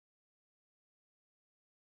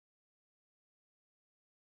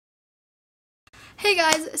Hey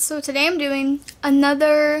guys, so today I'm doing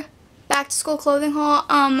another back to school clothing haul.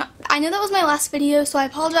 I know that was my last video, so I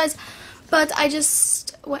apologize, but I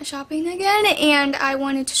just went shopping again and I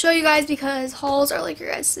wanted to show you guys because hauls are like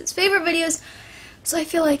your guys' favorite videos, so I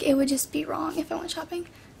feel like it would just be wrong if I went shopping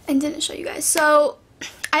and didn't show you guys. So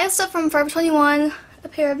I have stuff from Forever 21, a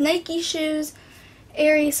pair of Nike shoes,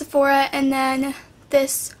 Aerie, Sephora, and then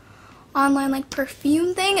this online like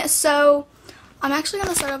perfume thing. So I'm actually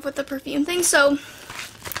going to start off with the perfume thing. So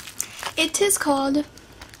it is called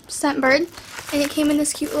Scentbird, and it came in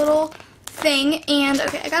this cute little thing. And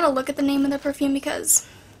okay, I gotta look at the name of the perfume because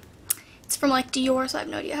it's from like Dior, so I have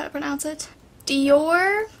no idea how to pronounce it.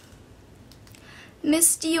 Dior,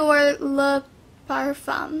 Miss Dior Le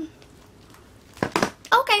Parfum.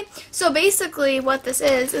 Okay, so basically what this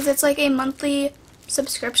is it's like a monthly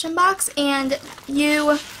subscription box, and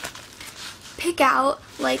you pick out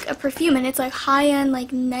like a perfume, and it's like high-end,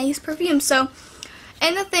 like nice perfume. So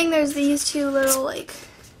in the thing there's these two little like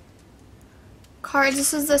cards.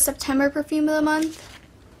 This is the September perfume of the month.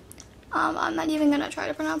 I'm not even gonna try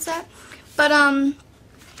to pronounce that, but and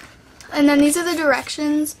then these are the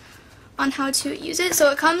directions on how to use it.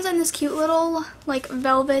 So it comes in this cute little like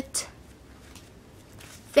velvet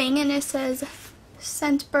thing, and it says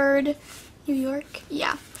Scentbird New York.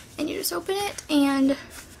 Yeah, and you just open it and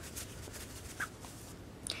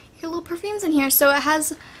your little perfumes in here. So it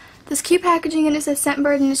has this cute packaging, and it says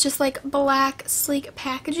Scentbird, and it's just like black sleek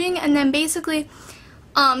packaging. And then basically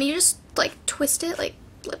you just like twist it like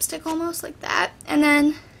lipstick almost, like that. And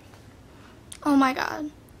then oh my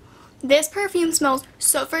god, this perfume smells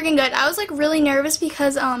so freaking good. I was like really nervous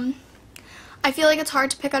because I feel like it's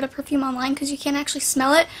hard to pick out a perfume online because you can't actually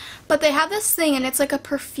smell it, but they have this thing, and it's like a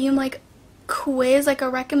perfume like quiz, like a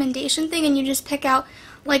recommendation thing, and you just pick out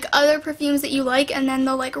like other perfumes that you like, and then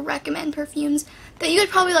they'll like recommend perfumes that you would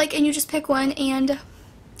probably like, and you just pick one, and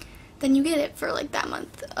then you get it for like that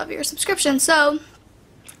month of your subscription. So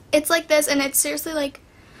it's like this, and it's seriously like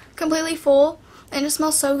completely full, and it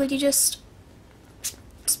smells so good. You just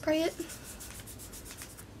spray it.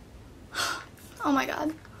 Oh my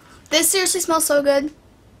god, this seriously smells so good.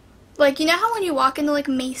 Like, you know how when you walk into like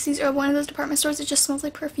Macy's or one of those department stores, it just smells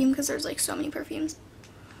like perfume because there's like so many perfumes?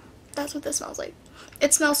 That's what this smells like.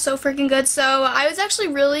 It smells so freaking good. So I was actually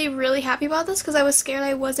really happy about this because I was scared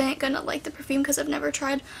I wasn't gonna like the perfume because I've never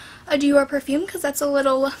tried a Dior perfume because that's a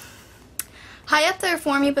little high up there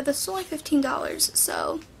for me, but this is only $15.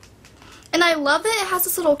 So, and I love that it has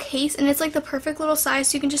this little case, and it's like the perfect little size,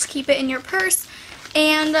 so you can just keep it in your purse.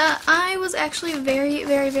 And I was actually very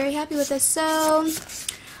happy with this. So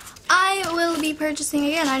I will be purchasing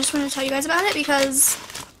again. I just want to tell you guys about it because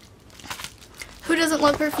who doesn't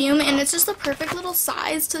love perfume? And it's just the perfect little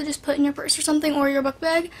size to just put in your purse or something, or your book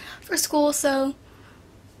bag for school. So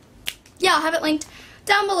yeah, I'll have it linked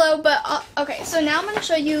down below. But okay, so now I'm going to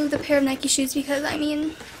show you the pair of Nike shoes because I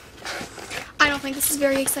mean, I don't think this is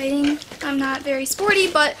very exciting. I'm not very sporty,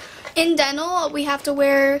 but in dental we have to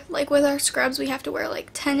wear, like with our scrubs, we have to wear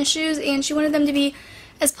like tennis shoes, and she wanted them to be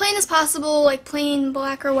as plain as possible, like plain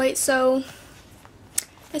black or white. So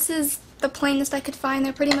this is the plainest I could find.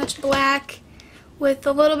 They're pretty much black with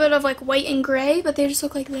a little bit of like white and gray, but they just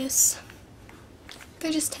look like this.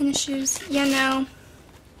 They're just tennis shoes, you know,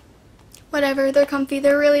 whatever. They're comfy,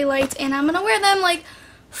 they're really light, and I'm gonna wear them like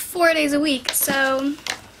 4 days a week. So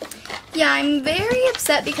yeah, I'm very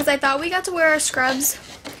upset because I thought we got to wear our scrubs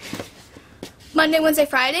Monday, Wednesday,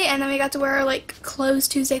 Friday, and then we got to wear our like clothes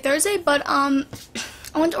Tuesday, Thursday. But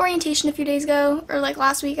I went to orientation a few days ago, or like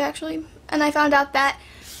last week actually, and I found out that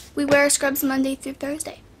we wear scrubs Monday through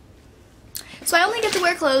Thursday. So I only get to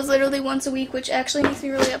wear clothes literally once a week, which actually makes me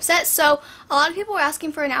really upset. So a lot of people were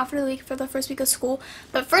asking for an outfit of the week for the first week of school.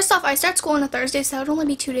 But first off, I start school on a Thursday, so that would only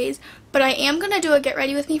be 2 days. But I am going to do a get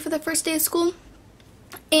ready with me for the first day of school,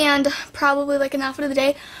 and probably like an outfit of the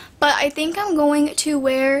day. But I think I'm going to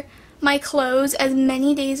wear my clothes as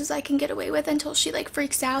many days as I can get away with until she like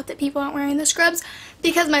freaks out that people aren't wearing the scrubs,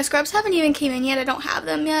 because my scrubs haven't even came in yet. I don't have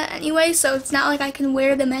them yet anyway, so it's not like I can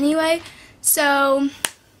wear them anyway. So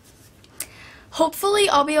hopefully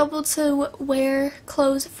I'll be able to wear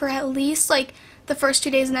clothes for at least like the first 2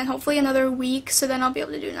 days, and then hopefully another week, so then I'll be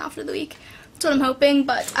able to do an outfit of the week. That's what I'm hoping.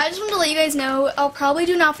 But I just wanted to let you guys know I'll probably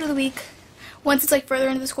do an outfit of the week once it's like further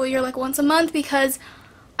into the school year, like once a month, because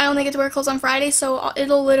I only get to wear clothes on Friday, so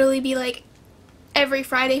it'll literally be like every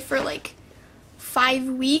Friday for like 5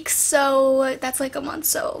 weeks, so that's like a month.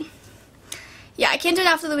 So yeah, I can't do an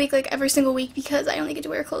outfit of the week like every single week because I only get to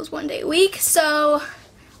wear clothes 1 day a week. So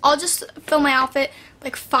I'll just film my outfit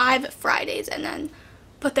like 5 Fridays and then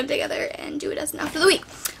put them together and do it as an outfit of the week.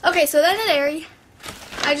 Okay, so then at Aerie,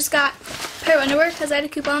 I just got pair of underwear because I had a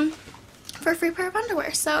coupon for a free pair of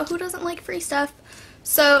underwear. So who doesn't like free stuff?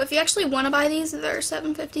 So if you actually want to buy these, they're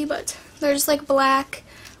 $7.50, but they're just like black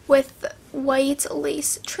with white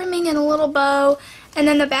lace trimming and a little bow. And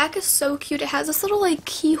then the back is so cute. It has this little like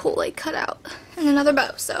keyhole like cut out and another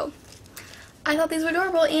bow. So I thought these were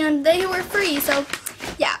adorable and they were free. So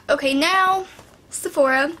yeah. Okay, now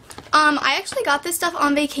Sephora. I actually got this stuff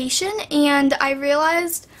on vacation and I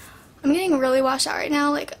realized I'm getting really washed out right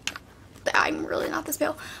now. Like, I'm really not this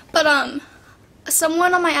pale. But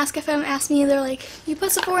someone on my Ask FM asked me, they're like, you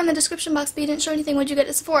put Sephora in the description box but you didn't show anything. What'd you get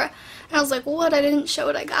at Sephora? And I was like, what? I didn't show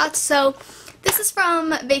what I got. So this is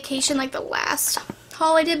from vacation, like the last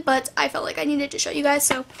haul I did, but I felt like I needed to show you guys.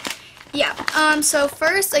 So yeah. So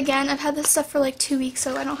first, again, I've had this stuff for like 2 weeks,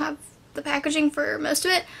 so I don't have the packaging for most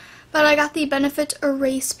of it. But I got the Benefit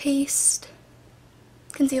Erase Paste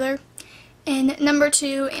Concealer in number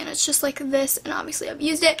 2, and it's just like this, and obviously I've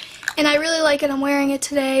used it, and I really like it. I'm wearing it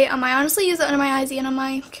today. I honestly use it under my eyes and on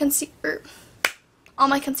my concealer, on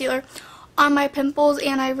my pimples,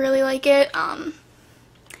 and I really like it.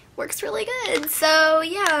 Works really good. So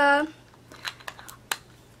yeah.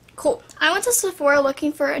 Cool. I went to Sephora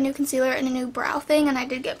looking for a new concealer and a new brow thing, and I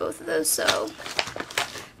did get both of those, so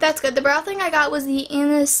that's good. The brow thing I got was the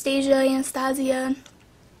Anastasia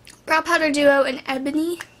Brow Powder Duo in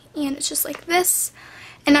Ebony, and it's just like this.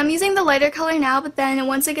 And I'm using the lighter color now, but then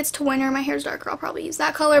once it gets to winter, my hair's darker, I'll probably use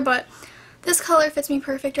that color, but this color fits me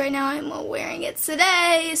perfect right now. I'm wearing it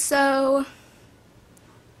today, so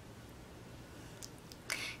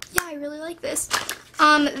yeah, I really like this.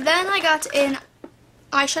 Then I got an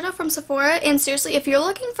eyeshadow from Sephora, and seriously, if you're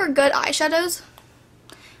looking for good eyeshadows,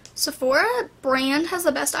 Sephora brand has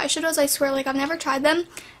the best eyeshadows, I swear. Like, I've never tried them,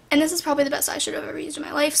 and this is probably the best eyeshadow I've ever used in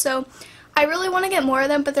my life, so I really want to get more of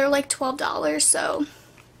them, but they're like $12, so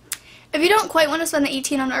if you don't quite want to spend the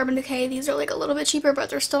 $18 on Urban Decay, these are like a little bit cheaper, but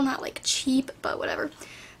they're still not like cheap, but whatever.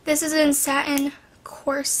 This is in Satin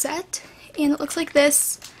Corset, and it looks like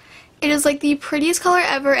this. It is like the prettiest color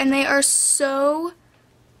ever, and they are so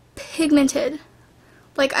pigmented.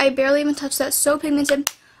 Like, I barely even touched that. So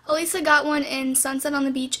pigmented. Elisa got one in Sunset on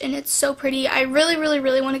the Beach, and it's so pretty. I really, really,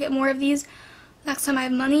 really want to get more of these next time I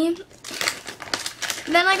have money.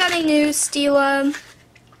 Then I got a new Stila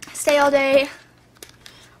Stay All Day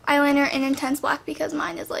eyeliner in Intense Black because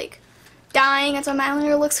mine is, like, dying. And so my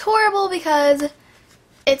eyeliner looks horrible because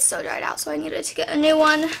it's so dried out, so I needed to get a new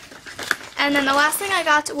one. And then the last thing I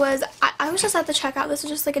got was, I was just at the checkout. This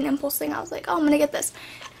was just, like, an impulse thing. I was like, oh, I'm going to get this.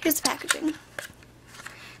 Here's the packaging,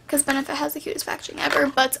 because Benefit has the cutest packaging ever,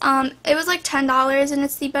 but it was like $10, and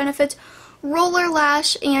it's the Benefit Roller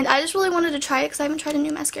Lash, and I just really wanted to try it because I haven't tried a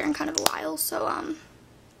new mascara in kind of a while, so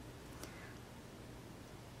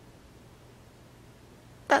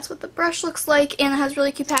that's what the brush looks like, and it has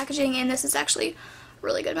really cute packaging, and this is actually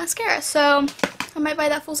really good mascara, so I might buy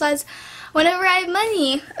that full size whenever I have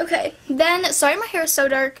money. Okay, then, sorry my hair is so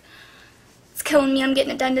dark, it's killing me, I'm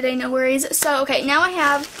getting it done today, no worries. So, okay, now I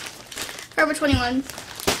have Forever 21,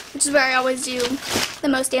 which is where I always do the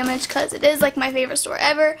most damage because it is like my favorite store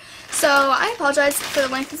ever. So I apologize for the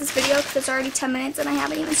length of this video because it's already 10 minutes and I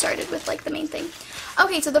haven't even started with like the main thing.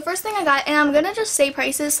 Okay, so the first thing I got, and I'm going to just say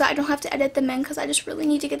prices so I don't have to edit them in because I just really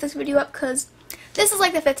need to get this video up because this is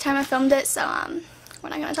like the 5th time I filmed it, so we're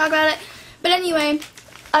not going to talk about it. But anyway,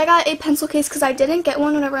 I got a pencil case because I didn't get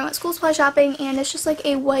one whenever I went school supply shopping, and it's just like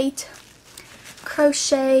a white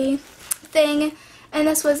crochet thing, and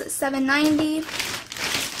this was $7.90.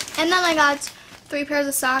 And then I got 3 pairs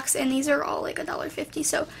of socks, and these are all like $1.50.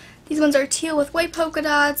 So these ones are teal with white polka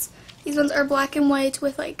dots. These ones are black and white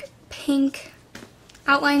with like pink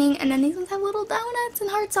outlining, and then these ones have little donuts and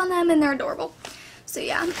hearts on them, and they're adorable. So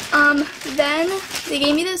yeah. Then they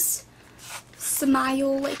gave me this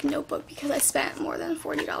Smile like notebook because I spent more than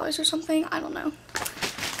 $40 or something. I don't know.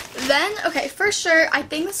 Then, okay, for sure, I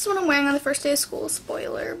think this is what I'm wearing on the first day of school.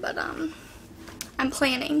 Spoiler, but I'm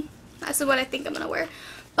planning. This is what I think I'm gonna wear.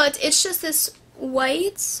 But it's just this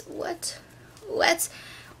white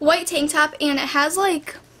tank top, and it has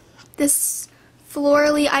like this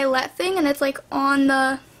florally eyelet thing, and it's like on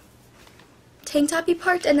the tank toppy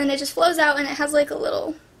part, and then it just flows out, and it has like a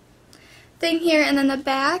little thing here, and then the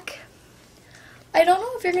back, I don't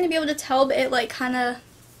know if you're gonna be able to tell, but it like kind of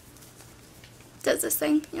does this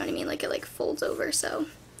thing, you know what I mean, like it like folds over. So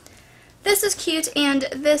this is cute, and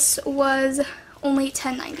this was only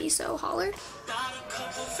 $10.90, so holler.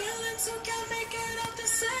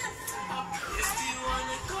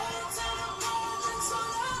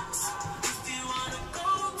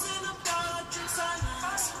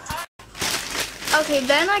 Okay,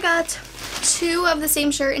 then I got 2 of the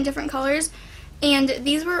same shirt in different colors, and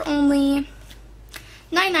these were only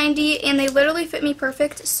 $9.90, and they literally fit me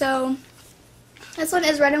perfect. So this one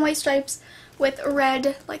is red and white stripes with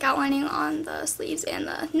red like outlining on the sleeves and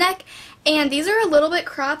the neck, and these are a little bit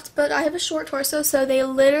cropped, but I have a short torso, so they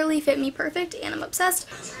literally fit me perfect, and I'm obsessed.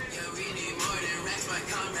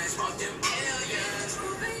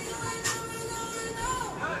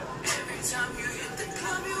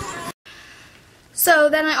 So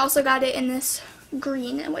then I also got it in this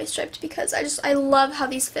green and white striped because I love how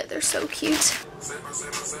these fit. They're so cute.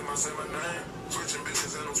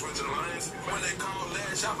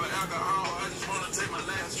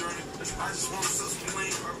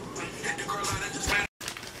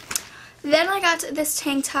 Then I got this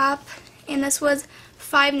tank top, and this was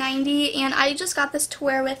 $5.90, and I just got this to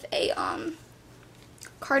wear with a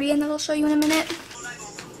cardigan that I'll show you in a minute.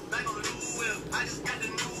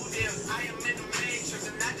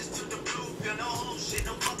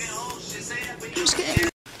 I'm just kidding.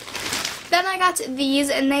 Then I got these,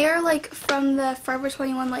 and they are like from the Forever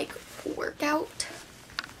 21 like workout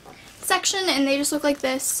section, and they just look like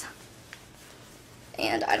this.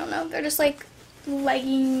 And I don't know, they're just like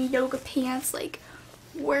legging yoga pants, like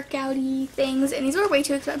workouty things, and these were way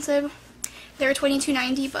too expensive. They were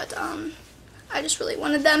 $22.90, but I just really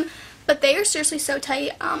wanted them. But they are seriously so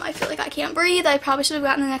tight. I feel like I can't breathe. I probably should have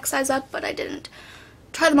gotten the next size up, but I didn't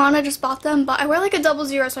try them on. I just bought them. But I wear like a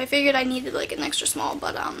 00, so I figured I needed like an extra small.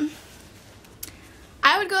 But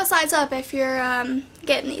I would go a size up if you're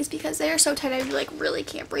getting these, because they are so tight. I like really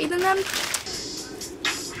can't breathe in them.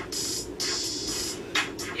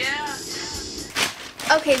 Yeah.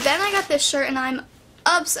 Okay, then I got this shirt, and I'm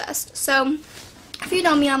obsessed. So if you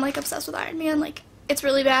know me, I'm like obsessed with Iron Man. Like, it's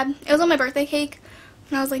really bad. It was on my birthday cake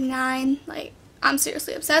when I was like 9. Like, I'm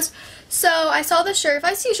seriously obsessed. So I saw this shirt. If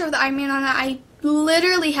I see a shirt with Iron Man on it, I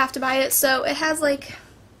literally have to buy it. So it has like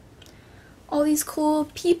all these cool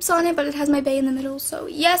peeps on it, but it has my bay in the middle, so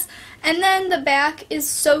yes. And then the back is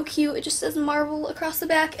so cute. It just says Marvel across the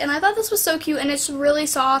back, and I thought this was so cute, and it's really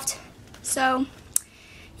soft. So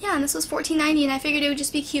yeah, and this was $14.90, and I figured it would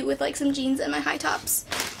just be cute with like some jeans and my high tops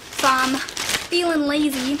if I'm feeling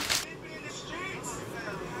lazy.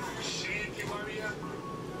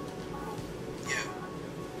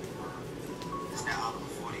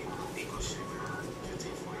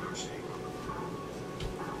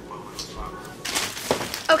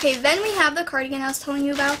 Okay, then we have the cardigan I was telling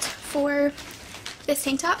you about for this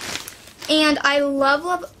tank top. And I love,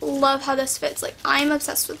 love, love how this fits. Like, I'm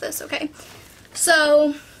obsessed with this, okay?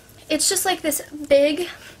 So, it's just like this big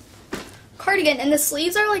cardigan, and the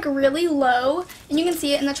sleeves are like really low, and you can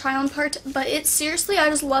see it in the try-on part, but it's seriously, I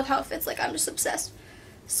just love how it fits. Like, I'm just obsessed.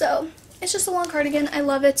 So, it's just a long cardigan. I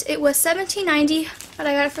love it. It was $17.90, but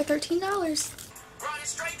I got it for $13.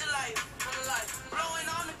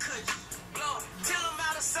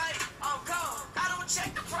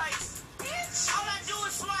 Check the price. Bitch, all I do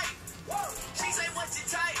is swipe. She say, what's your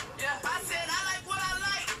type? Yeah. I said, I like what I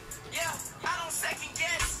like. Yeah, I don't second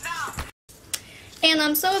guess. Nah. And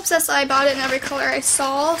I'm so obsessed that I bought it in every color I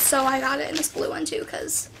saw, so I got it in this blue one too,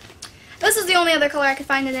 because this is the only other color I could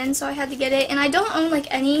find it in, so I had to get it. And I don't own like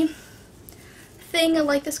anything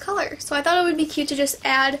like this color, so I thought it would be cute to just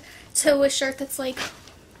add to a shirt that's like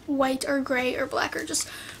white or gray or black or just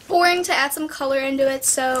boring, to add some color into it.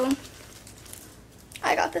 So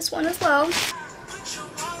I got this one as well.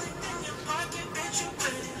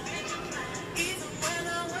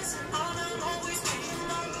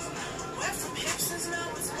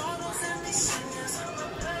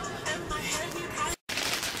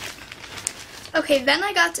 Okay, then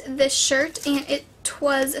I got this shirt, and it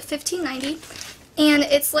was $15.90, and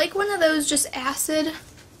it's like one of those just acid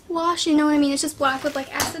wash, you know what I mean? It's just black with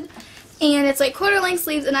like acid, and it's like quarter length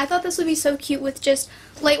sleeves, and I thought this would be so cute with just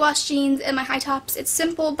light wash jeans and my high tops. It's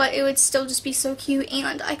simple, but it would still just be so cute,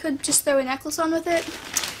 and I could just throw a necklace on with it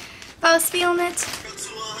if I was feeling it.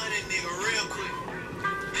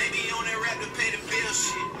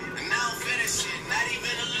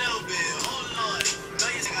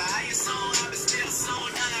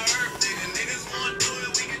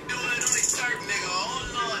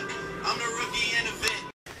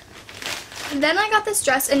 Then I got this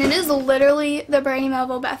dress, and it is literally the Brandy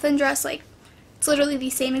Melville Bethan dress. Like, it's literally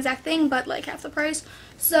the same exact thing, but like half the price.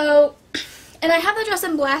 So, and I have the dress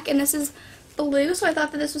in black, and this is blue, so I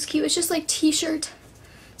thought that this was cute. It's just like t-shirt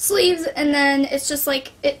sleeves, and then it's just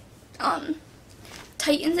like it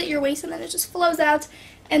tightens at your waist, and then it just flows out.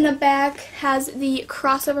 And the back has the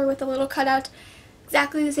crossover with a little cutout,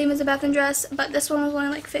 exactly the same as the Bethan dress, but this one was only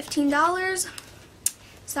like $15.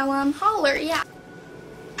 So holler, yeah.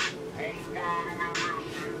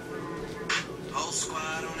 Whole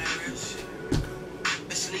squad on that real shit.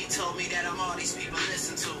 Bitch Lee told me that I'm all these people listen.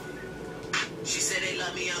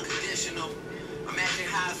 unconditional. Imagine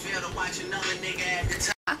how I feel to watch another nigga at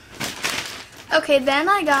the time. Okay, then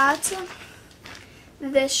I got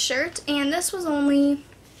this shirt, and this was only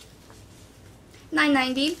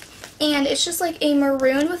 $9.90, and it's just like a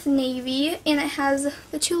maroon with navy, and it has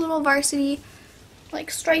the two little varsity like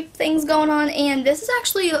stripe things going on, and this is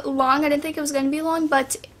actually long. I didn't think it was going to be long,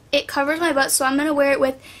 but it covers my butt, so I'm going to wear it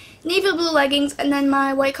with navy blue leggings and then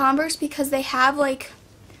my white Converse, because they have like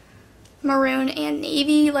maroon and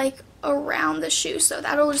navy like around the shoe, so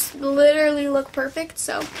that'll just literally look perfect.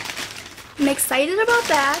 So I'm excited about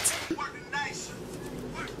that.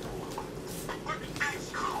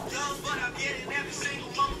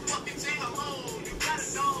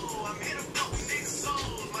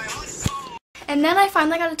 And then I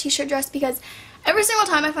finally got a t-shirt dress, because every single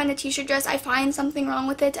time I find a t-shirt dress, I find something wrong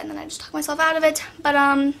with it, and then I just talk myself out of it. But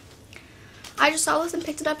I just saw this and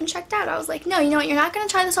picked it up and checked out. I was like, no, you know what, you're not going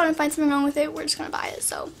to try this on and find something wrong with it. We're just going to buy it.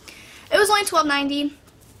 So it was only $12.90,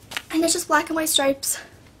 and it's just black and white stripes.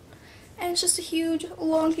 And it's just a huge,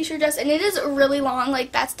 long t-shirt dress, and it is really long.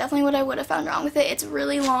 Like, that's definitely what I would have found wrong with it. It's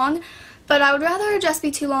really long. But I would rather it just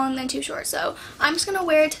be too long than too short. So I'm just going to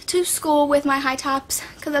wear it to school with my high tops,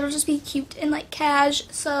 because that'll just be cute and like cash.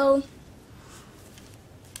 So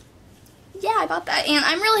yeah, I bought that. And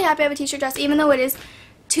I'm really happy I have a t-shirt dress, even though it is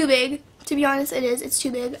too big. To be honest, it's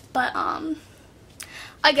too big. But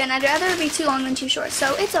again, I'd rather it be too long than too short.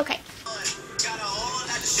 So it's okay.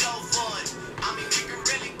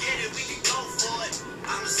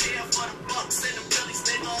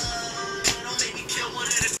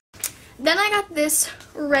 Then I got this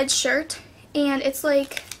red shirt, and it's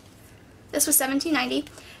like, this was $17.90,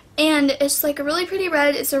 and it's like a really pretty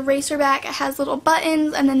red. It's a racer back. It has little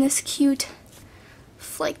buttons, and then this cute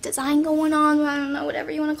like design going on. I don't know,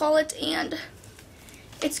 whatever you want to call it, and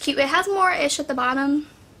it's cute. It has more ish at the bottom.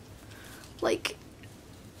 Like,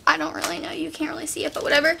 I don't really know. You can't really see it, but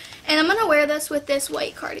whatever. And I'm gonna wear this with this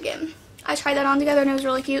white cardigan. I tried that on together, and it was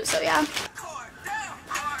really cute. So yeah.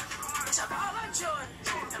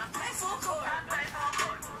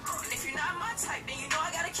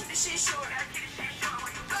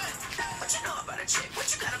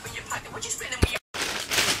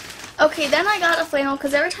 Okay, then I got a flannel,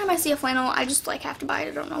 because every time I see a flannel, I just like have to buy it.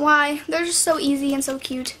 I don't know why. They're just so easy and so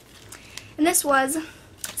cute. And this was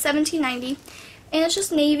 $17.90, and it's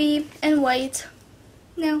just navy and white,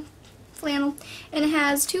 flannel, and it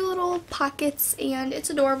has two little pockets, and it's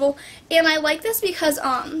adorable. And I like this because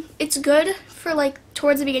it's good for like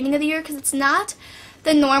towards the beginning of the year, because it's not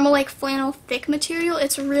the normal like flannel thick material.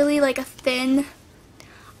 It's really like a thin,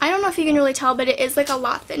 I don't know if you can really tell, but it is like a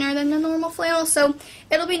lot thinner than the normal flannel, so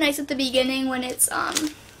it'll be nice at the beginning when it's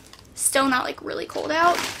still not like really cold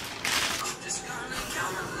out.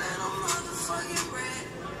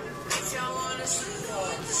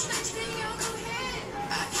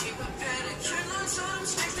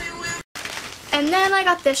 And then I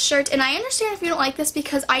got this shirt, and I understand if you don't like this,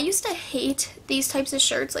 because I used to hate these types of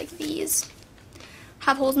shirts, like these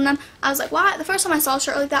have holes in them. I was like, why? The first time I saw a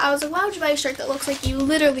shirt like that, I was like, why would you buy a shirt that looks like you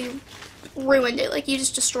literally ruined it, like you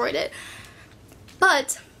just destroyed it?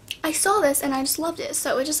 But I saw this and I just loved it.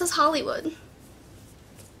 So it just says Hollywood,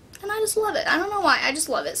 and I just love it. I don't know why, I just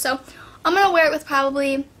love it. So I'm gonna wear it with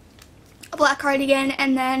probably a black cardigan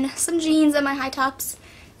and then some jeans and my high tops,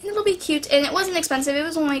 and it'll be cute. And it wasn't expensive. It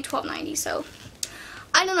was only $12.90. So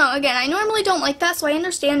I don't know. Again, I normally don't like that, so I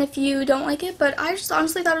understand if you don't like it, but I just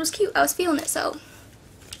honestly thought it was cute. I was feeling it, so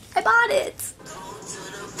I bought it.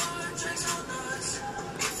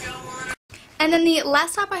 And then the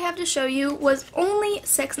last top I have to show you was only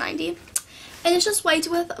 $6.90. And it's just white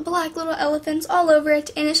with black little elephants all over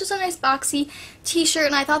it. And it's just a nice boxy t-shirt.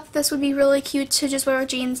 And I thought that this would be really cute to just wear with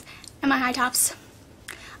jeans and my high tops.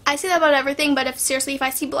 I say that about everything, but seriously, if I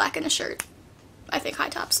see black in a shirt, I think high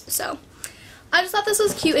tops. So I just thought this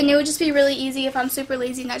was cute, and it would just be really easy if I'm super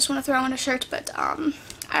lazy and I just want to throw on a shirt. But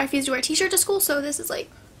I refuse to wear a t-shirt to school, so this is like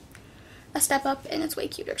a step up, and it's way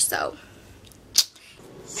cuter. So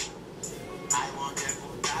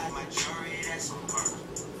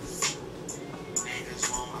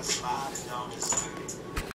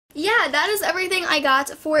yeah, that is everything I got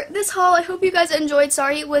for this haul. I hope you guys enjoyed.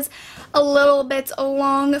 Sorry it was a little bit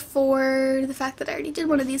long for the fact that I already did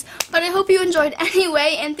one of these, but I hope you enjoyed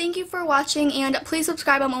anyway, and thank you for watching, and please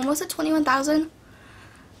subscribe. I'm almost at 21,000,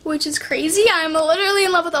 which is crazy. I'm literally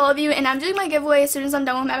in love with all of you, and I'm doing my giveaway as soon as I'm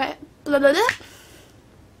done with my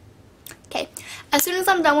as soon as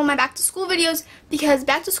I'm done with my back to school videos, because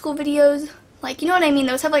back to school videos, like, you know what I mean,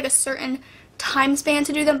 those have like a certain time span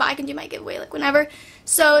to do them, but I can do my giveaway like whenever.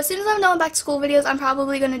 So as soon as I'm done with back to school videos, I'm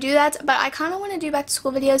probably going to do that, but I kind of want to do back to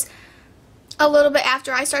school videos a little bit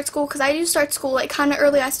after I start school, because I do start school like kind of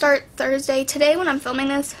early. I start Thursday. Today when I'm filming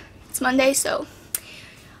this, it's Monday, so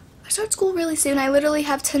I start school really soon. I literally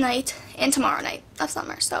have tonight and tomorrow night of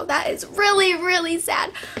summer, so that is really, really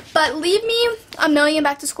sad. But leave me a million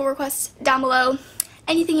back to school requests down below.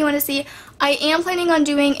 Anything you want to see. I am planning on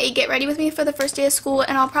doing a get ready with me for the first day of school,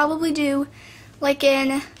 and I'll probably do like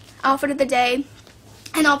an outfit of the day,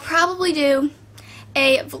 and I'll probably do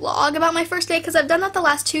a vlog about my first day, because I've done that the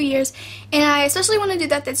last 2 years, and I especially want to do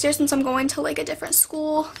that this year since I'm going to like a different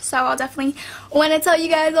school, so I'll definitely want to tell you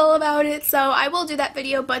guys all about it. So I will do that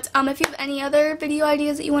video, but if you have any other video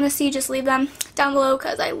ideas that you want to see, just leave them down below,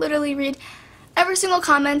 because I literally read every single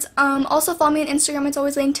comment. Also follow me on Instagram, it's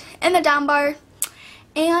always linked in the down bar.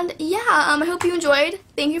 And yeah, I hope you enjoyed.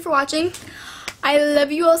 Thank you for watching. I love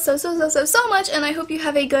you all so much, and I hope you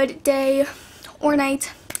have a good day or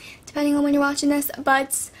night, depending on when you're watching this.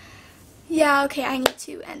 But yeah, okay, I need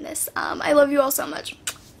to end this. I love you all so much.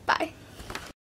 Bye.